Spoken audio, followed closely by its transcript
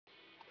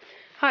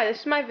Hi,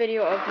 this is my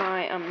video of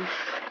my,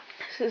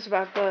 this is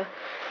about the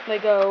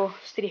Lego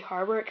City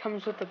Harbor. It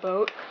comes with the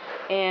boat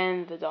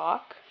and the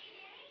dock.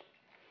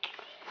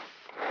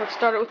 Let's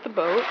start it with the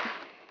boat.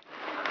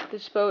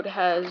 This boat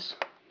comes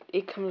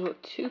with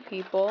 2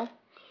 people.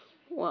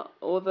 Well,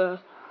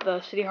 the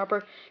City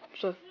Harbor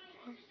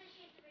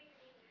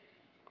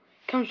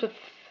comes with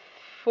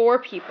 4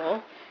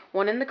 people.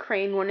 1 in the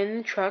crane, 1 in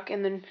the truck,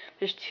 and then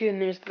there's 2, and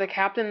there's the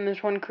captain, and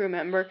there's 1 crew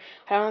member.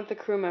 I don't have the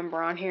crew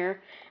member on here.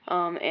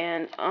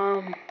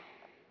 I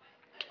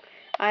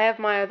have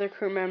my other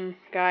crew member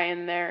guy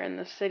in there in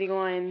the City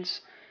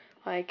Lines,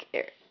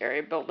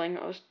 area building.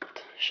 I'll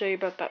show you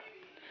about that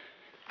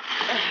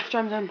after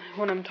I'm done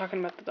when I'm talking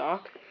about the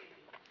dock.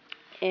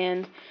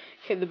 And,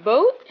 okay, the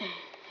boat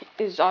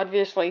is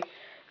obviously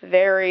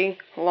very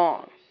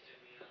long.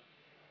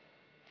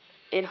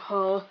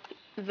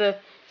 The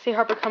City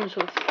Harbor comes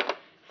with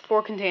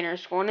 4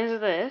 containers. One is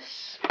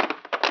this.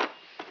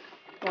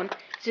 One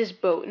is this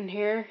boat in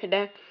here.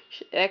 It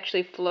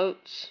actually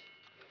floats.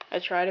 I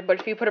tried it, but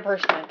if you put a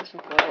person in it,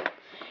 doesn't float.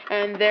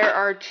 And there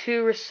are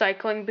 2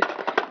 recycling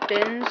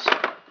bins.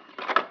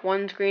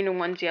 One's green and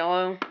one's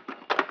yellow.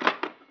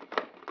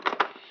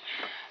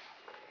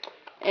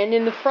 And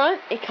in the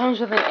front, it comes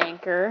with an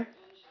anchor.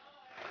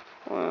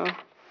 An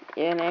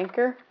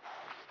anchor.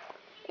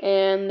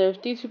 And there's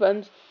these 2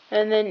 buttons.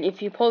 And then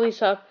if you pull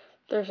these up,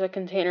 there's a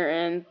container.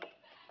 And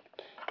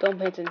don't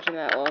pay attention to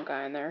that little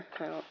guy in there.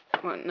 I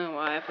don't know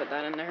why I put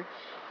that in there.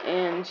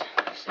 And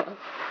so,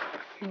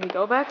 when we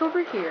go back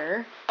over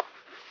here,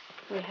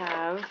 we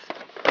have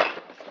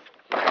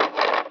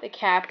the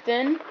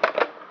captain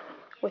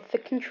with the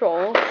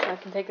controls. I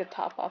can take the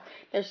top off.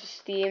 There's the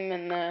steam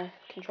and the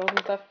controls and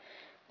stuff.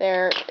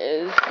 There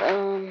is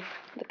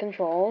the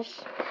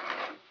controls.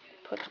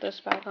 Put this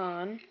back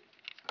on.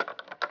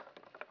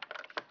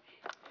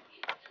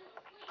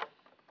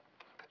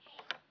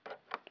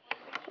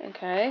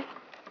 Okay.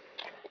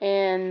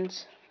 And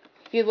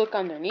if you look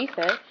underneath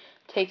it,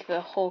 take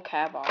the whole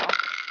cab off.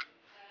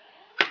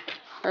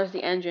 There's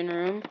the engine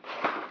room.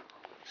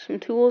 Some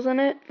tools in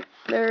it.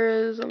 There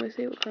is, let me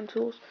see what kind of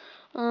tools.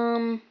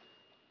 A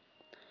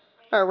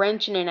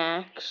wrench and an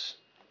axe.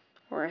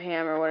 Or a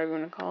hammer, whatever you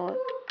want to call it.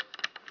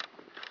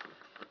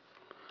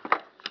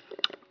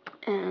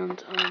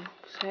 And,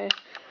 okay.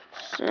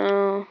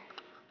 So,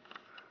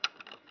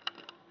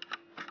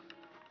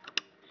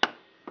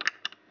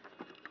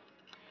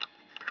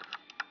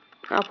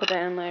 I'll put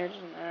that in later,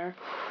 doesn't matter.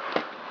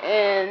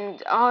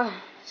 And,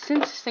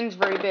 since this thing's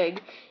very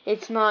big,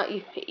 it's not,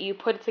 you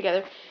put it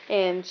together,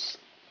 and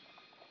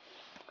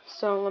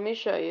so let me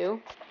show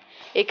you.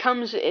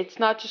 It's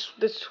not just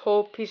this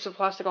whole piece of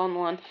plastic all in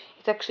one.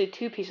 It's actually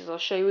 2 pieces. I'll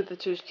show you the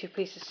 2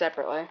 pieces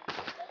separately.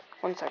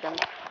 1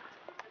 second.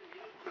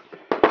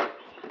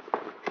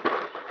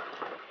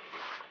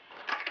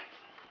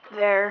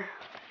 There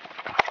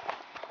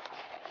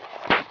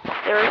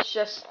is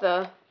just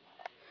the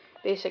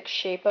basic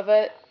shape of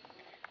it,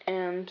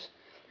 and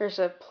there's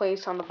a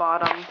place on the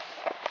bottom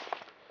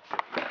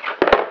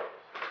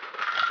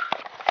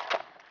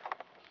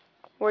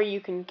where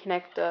you can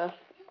connect a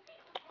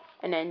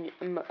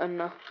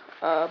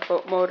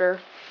boat motor,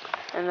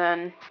 and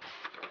then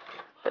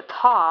the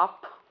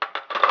top.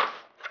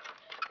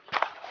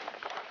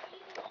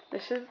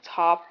 This is the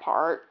top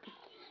part.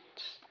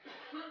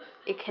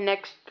 It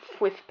connects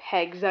with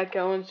pegs that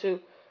go into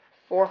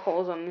 4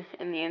 holes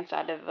in the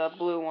inside of the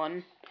blue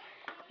one,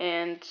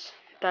 and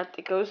that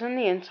it goes in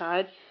the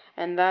inside,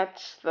 and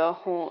that's the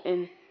hole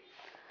the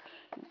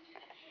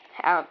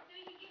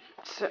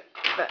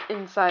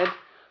inside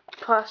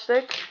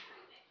plastic.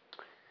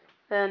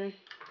 Then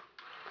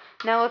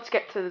now let's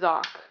get to the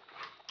dock.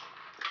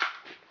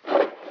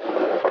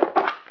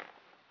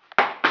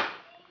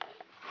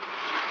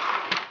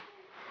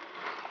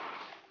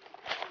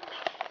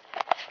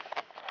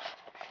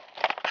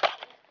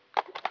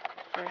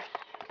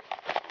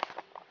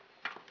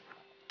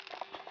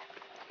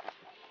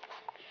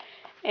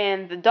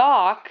 And the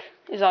dock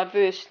is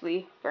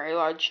obviously very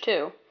large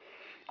too.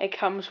 It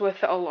comes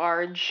with a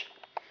large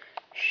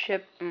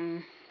ship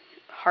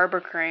harbor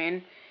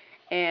crane,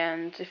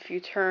 and if you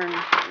turn,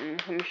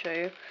 let me show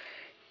you.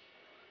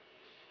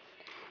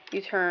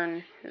 You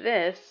turn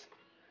this,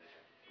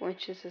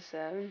 which is a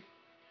 7.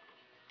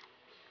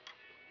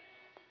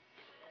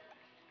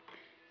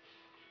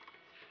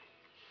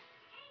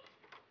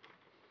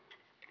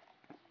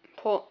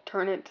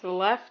 Turn it to the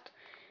left.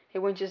 It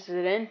winches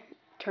it in.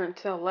 Turn it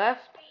to the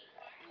left.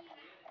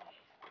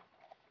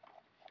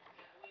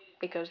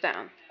 It goes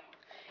down.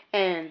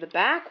 And the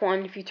back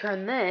one, if you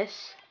turn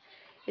this,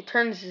 it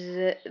turns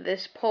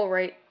this pole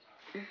right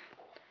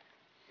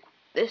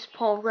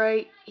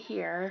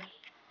here,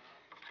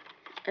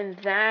 and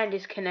that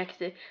is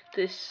connected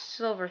to this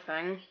silver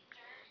thing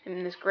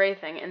and this gray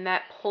thing, and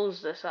that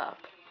pulls this up.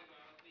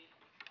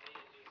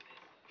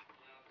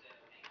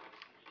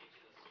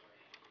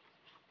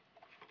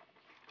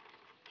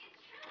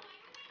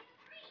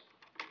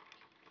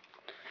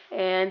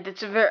 And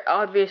it's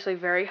obviously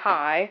very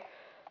high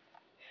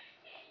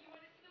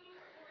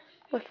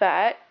with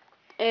that.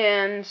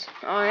 and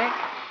on it,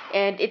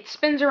 and it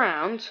spins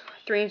around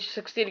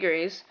 360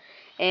 degrees,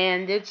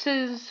 and it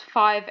says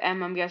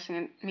 5M. I'm guessing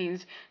it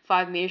means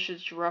 5 meters,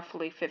 which is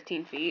roughly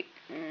 15 feet.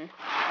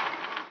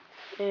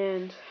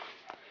 And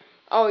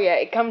oh yeah,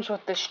 it comes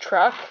with this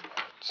truck.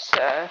 It's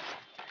a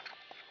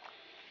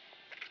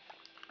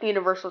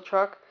universal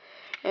truck,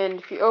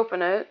 and if you open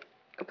the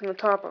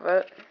top of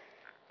it,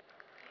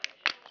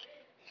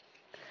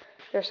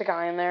 there's a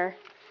guy in there.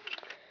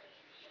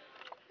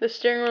 The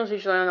steering wheel is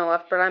usually on the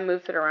left, but I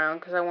moved it around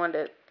because I wanted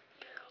it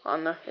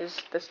on the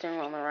steering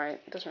wheel on the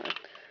right. It doesn't really.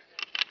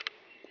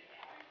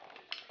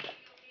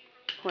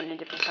 Went in a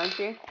different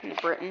country, in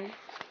Britain.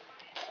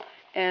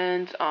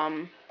 And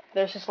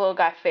there's this little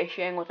guy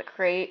fishing with a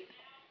crate,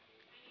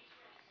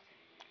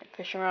 a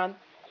fishing rod.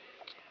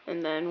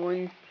 And then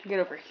when you get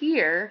over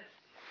here,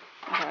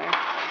 okay,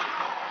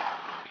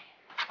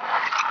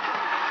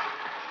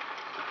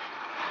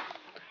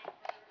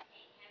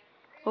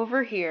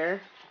 over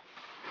here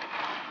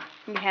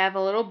we have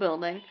a little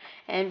building,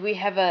 and we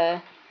have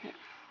a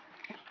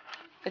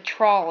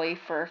trolley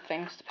for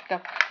things to pick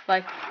up.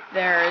 Like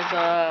there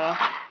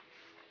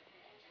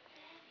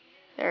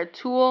are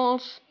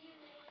tools,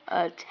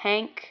 a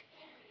tank,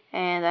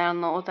 and I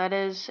don't know what that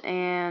is,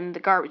 and the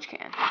garbage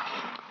can.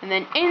 And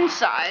then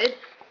inside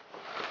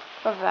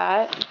of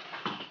that,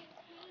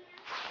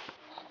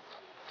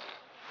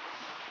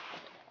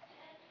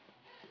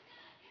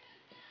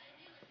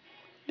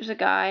 there's a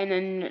guy, and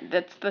then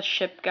that's the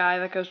ship guy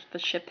that goes with the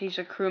ship. He's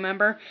a crew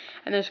member,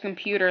 and there's a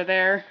computer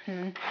there,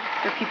 and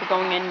there are people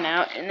going in and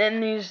out. And then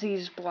there's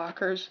these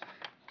blockers,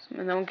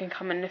 so no one can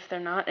come in if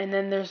they're not. And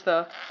then there's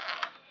the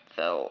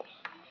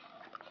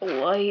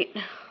light.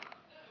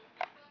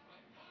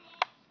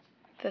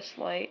 This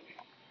light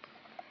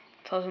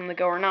tells them to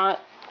go or not.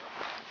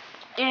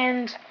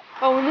 And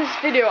oh, in this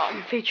video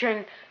I'm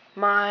featuring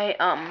my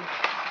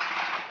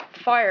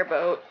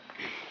fireboat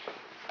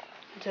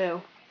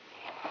too.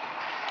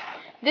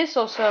 This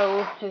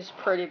also is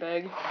pretty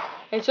big.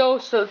 It's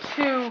also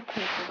 2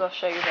 pieces. I'll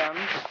show you them.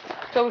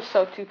 It's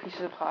also 2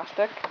 pieces of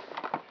plastic.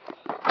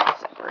 It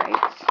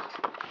separates.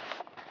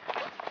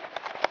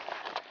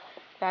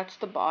 That's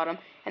the bottom,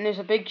 and there's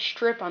a big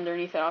strip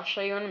underneath it. I'll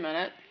show you in a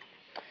minute.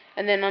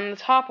 And then on the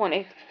top one,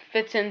 it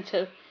fits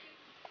into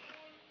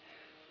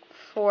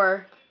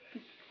 4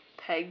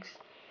 pegs.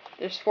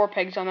 There's 4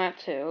 pegs on that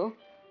too.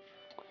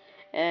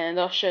 And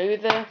I'll show you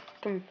that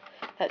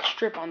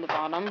strip on the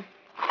bottom.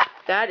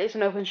 That is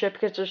an open strip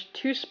because there's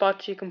 2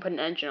 spots you can put an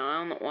engine on. I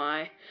don't know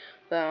why,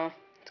 though.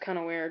 It's kind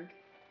of weird.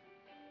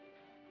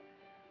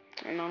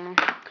 I don't know.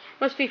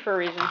 Must be for a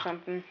reason or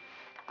something.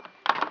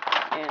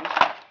 And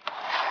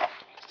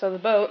so the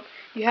boat,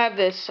 you have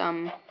this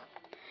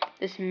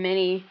this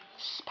mini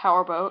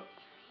powerboat.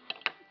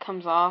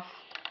 Comes off.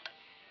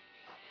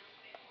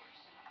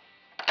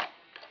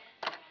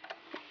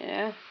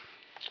 Yeah.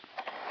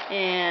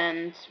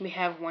 And we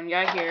have one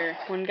guy here,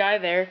 one guy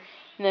there,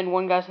 and then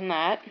one guy's in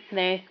that.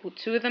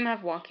 2 of them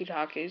have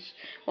walkie-talkies.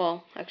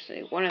 Well,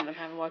 actually, one of them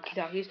have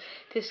walkie-talkies.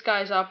 This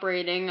guy's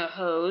operating a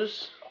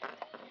hose.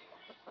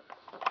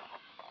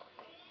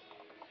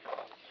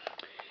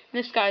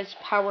 This guy's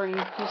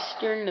he's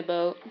steering the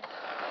boat.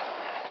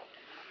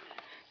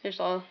 There's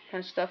all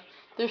kind of stuff.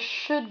 There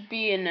should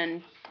be an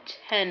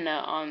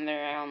antenna on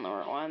there. I don't know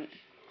where it went.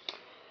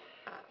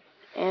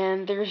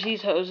 And there's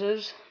these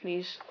hoses,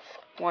 these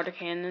water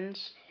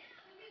cannons.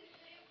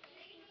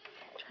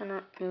 Trying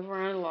to move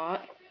around a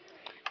lot.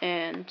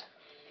 And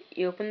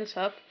you open this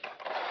up.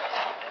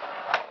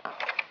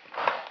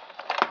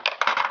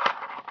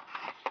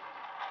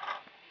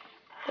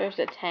 There's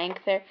a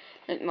tank there.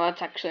 Well,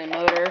 it's actually a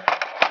motor.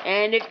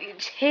 And if you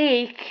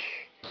take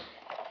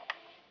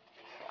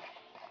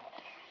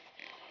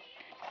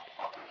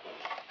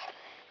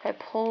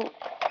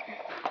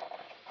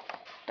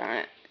darn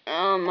it.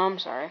 I'm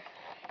sorry.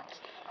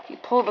 If you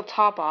pull the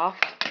top off,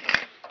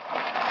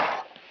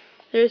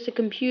 there's a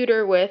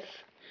computer with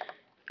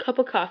a cup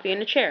of coffee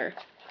and a chair.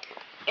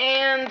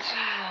 And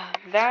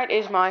that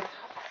is my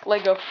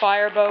Lego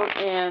Fireboat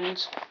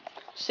and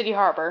City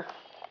Harbor.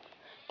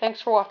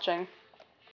 Thanks for watching.